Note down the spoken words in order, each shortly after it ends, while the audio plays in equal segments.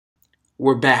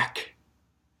we're back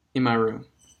in my room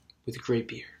with a great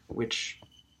beer, which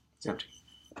is empty.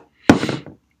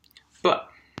 But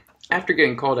after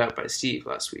getting called out by Steve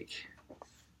last week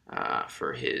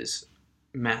for his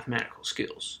mathematical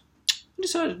skills, I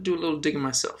decided to do a little digging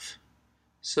myself.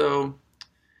 So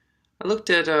I looked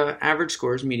at average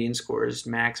scores, median scores,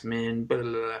 max, min, blah,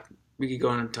 blah, blah. We could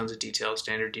go into tons of detail,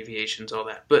 standard deviations, all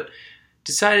that, but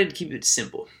decided to keep it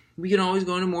simple. We can always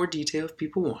go into more detail if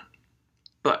people want.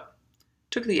 But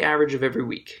took the average of every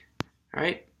week, all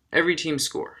right? Every team's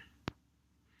score.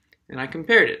 And I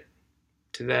compared it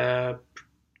to the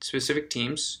specific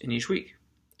teams in each week.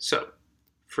 So,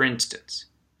 for instance,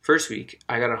 first week,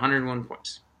 I got 101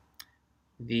 points.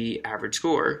 The average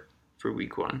score for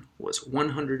week 1 was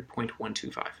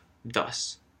 100.125.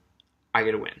 Thus, I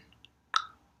get a win.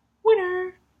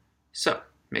 Winner! So,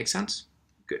 makes sense?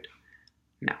 Good.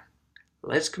 Now,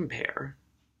 let's compare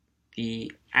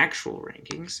the actual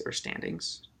rankings or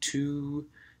standings to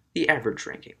the average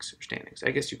rankings or standings.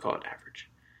 I guess you call it average.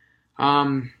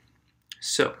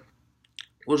 So,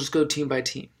 we'll just go team by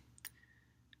team.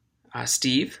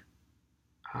 Steve,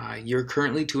 you're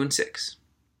currently 2-6.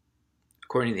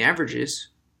 According to the averages,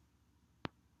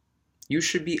 you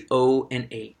should be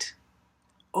 0-8.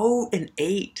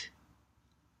 0-8.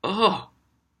 Oh,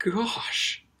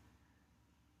 gosh.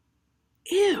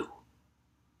 Ew.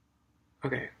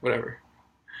 Okay, whatever.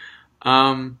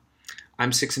 I'm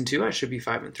 6-2. I should be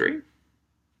 5-3.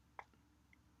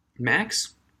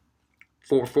 Max,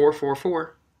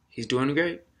 4-4-4-4. He's doing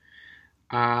great.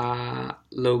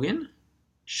 Logan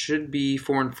should be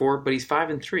 4-4, but he's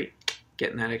 5-3,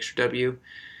 getting that extra W.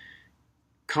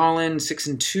 Colin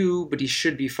 6-2, but he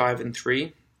should be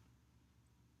 5-3.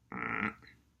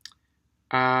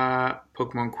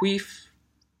 Pokemon Queef,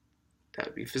 that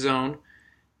would be Fizzone,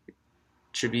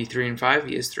 should be 3-5.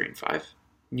 He is 3-5.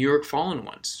 New York Fallen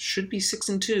Ones should be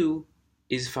 6-2,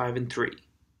 is 5-3.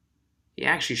 He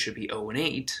actually should be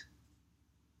 0-8,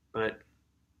 but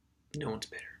no one's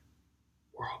bitter.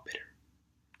 We're all bitter.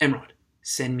 Emerald,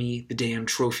 send me the damn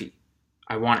trophy.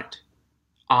 I want it.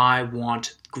 I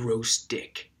want gross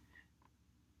dick.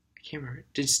 I can't remember.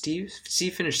 Did Steve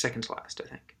finish second to last, I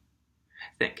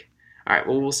think. All right,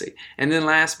 well, we'll see. And then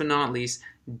last but not least,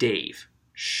 Dave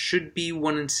should be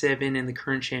 1-7, and the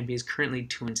current champion is currently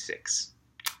 2-6.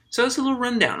 So it's a little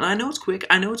rundown. I know it's quick,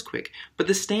 but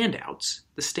the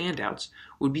standouts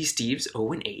would be Steve's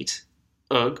 0-8,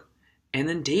 ugh, and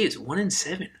then Dave's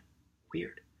 1-7.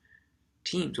 Weird.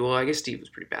 Teams, well, I guess Steve was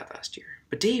pretty bad last year,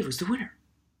 but Dave was the winner.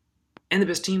 And the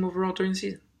best team overall during the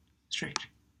season. Strange.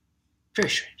 Very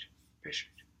strange. Very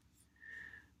strange.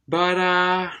 But,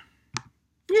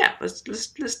 yeah, let's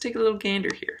take a little gander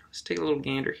here.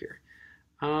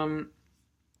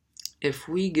 If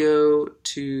we go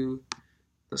to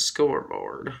the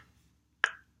scoreboard,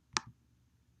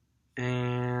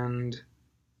 and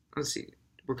let's see,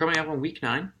 we're coming up on week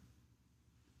 9.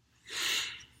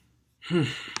 I'm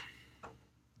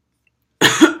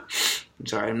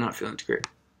sorry, I'm not feeling too great.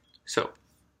 So,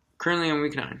 currently on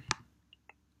week 9.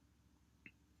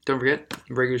 Don't forget,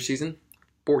 regular season,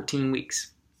 14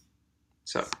 weeks.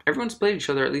 So, everyone's played each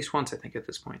other at least once, I think, at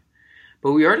this point.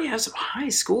 But we already have some high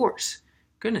scores.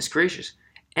 Goodness gracious.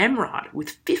 Emrod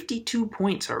with 52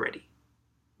 points already.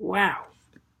 Wow.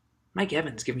 Mike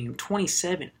Evans giving him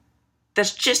 27.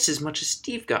 That's just as much as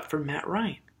Steve got from Matt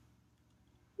Ryan.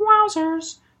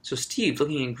 Wowzers. So Steve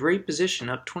looking in great position,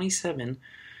 up 27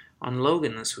 on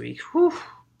Logan this week. Whew,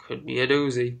 could be a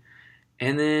doozy.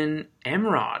 And then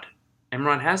Emrod.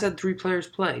 Emrod has had 3 players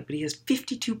play, but he has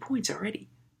 52 points already.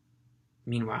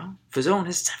 Meanwhile, Fizzone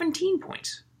has 17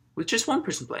 points with just 1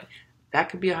 person playing. That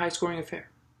could be a high-scoring affair.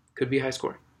 Could be high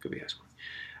scoring.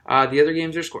 The other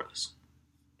games are scoreless.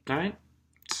 All right?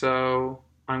 So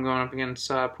I'm going up against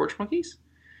Porch Monkeys.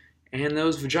 And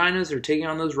those vaginas are taking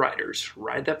on those riders.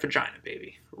 Ride that vagina,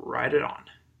 baby. Ride it on.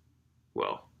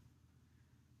 Well,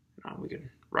 we can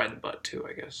ride the butt too,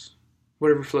 I guess.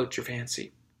 Whatever floats your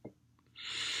fancy.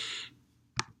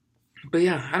 But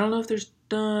yeah, I don't know if there's...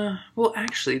 well,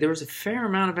 actually, there was a fair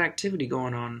amount of activity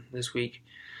going on this week.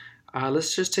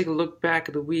 Let's just take a look back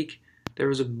at the week. There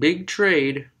was a big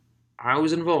trade. I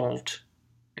was involved.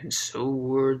 And so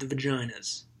were the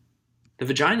vaginas. The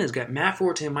vaginas got Matt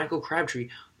Forte and Michael Crabtree,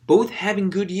 both having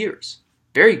good years.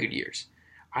 Very good years.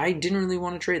 I didn't really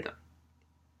want to trade them.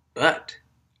 But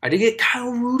I did get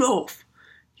Kyle Rudolph.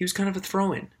 He was kind of a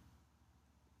throw-in.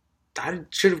 I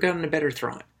should have gotten a better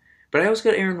throw-in. But I also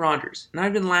got Aaron Rodgers. And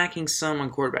I've been lacking some on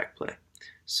quarterback play.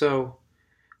 So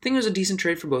I think it was a decent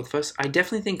trade for both of us. I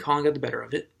definitely think Colin got the better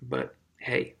of it. But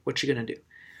hey, what you gonna do?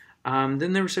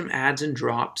 Then there were some adds and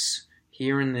drops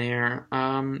here and there.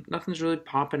 Nothing's really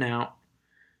popping out.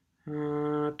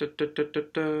 Ryan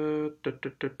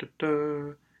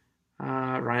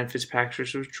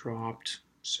Fitzpatrick was dropped.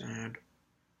 Sad.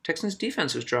 Texans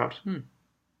defense was dropped.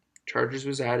 Chargers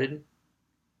was added.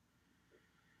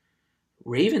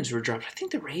 Ravens were dropped. I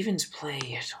think the Ravens play.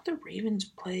 Don't the Ravens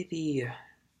play the...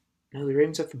 No, the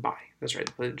Ravens have to bye. That's right.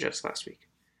 They played the Jets last week.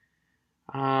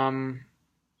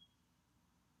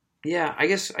 Yeah, I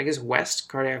guess West,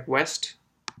 Cardiac West.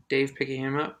 Dave picking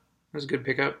him up. That was a good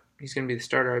pickup. He's going to be the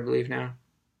starter, I believe, now.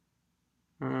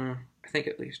 I think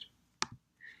at least.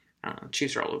 I don't know. The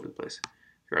Chiefs are all over the place.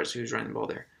 Regardless of who's running the ball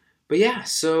there. But yeah,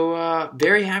 so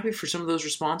very happy for some of those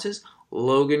responses.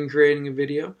 Logan creating a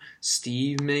video.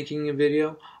 Steve making a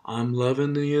video. I'm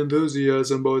loving the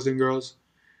enthusiasm, boys and girls.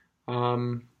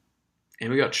 And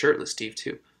we got shirtless Steve,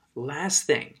 too. Last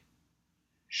thing.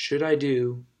 Should I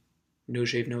do No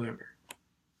Shave November?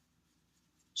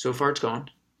 So far it's gone.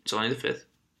 It's only the 5th.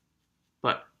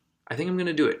 But I think I'm going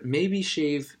to do it. Maybe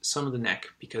shave some of the neck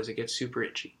because it gets super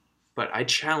itchy. But I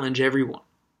challenge everyone.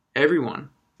 Everyone.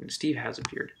 And Steve has a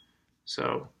beard.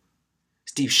 So,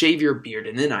 Steve, shave your beard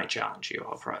and then I challenge you.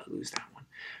 I'll probably lose that one.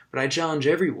 But I challenge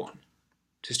everyone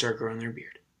to start growing their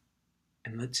beard.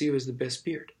 And let's see who has the best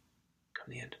beard come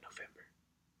the end of November.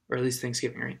 Or at least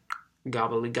Thanksgiving, right?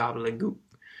 Gobbly gobbly goop.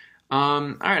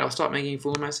 Alright, I'll stop making a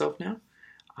fool of myself now.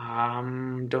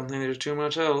 Don't think there's too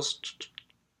much else.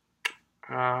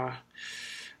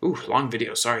 Long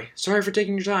video, sorry. Sorry for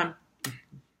taking your time.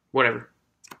 Whatever.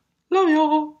 Love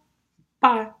y'all.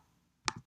 Bye.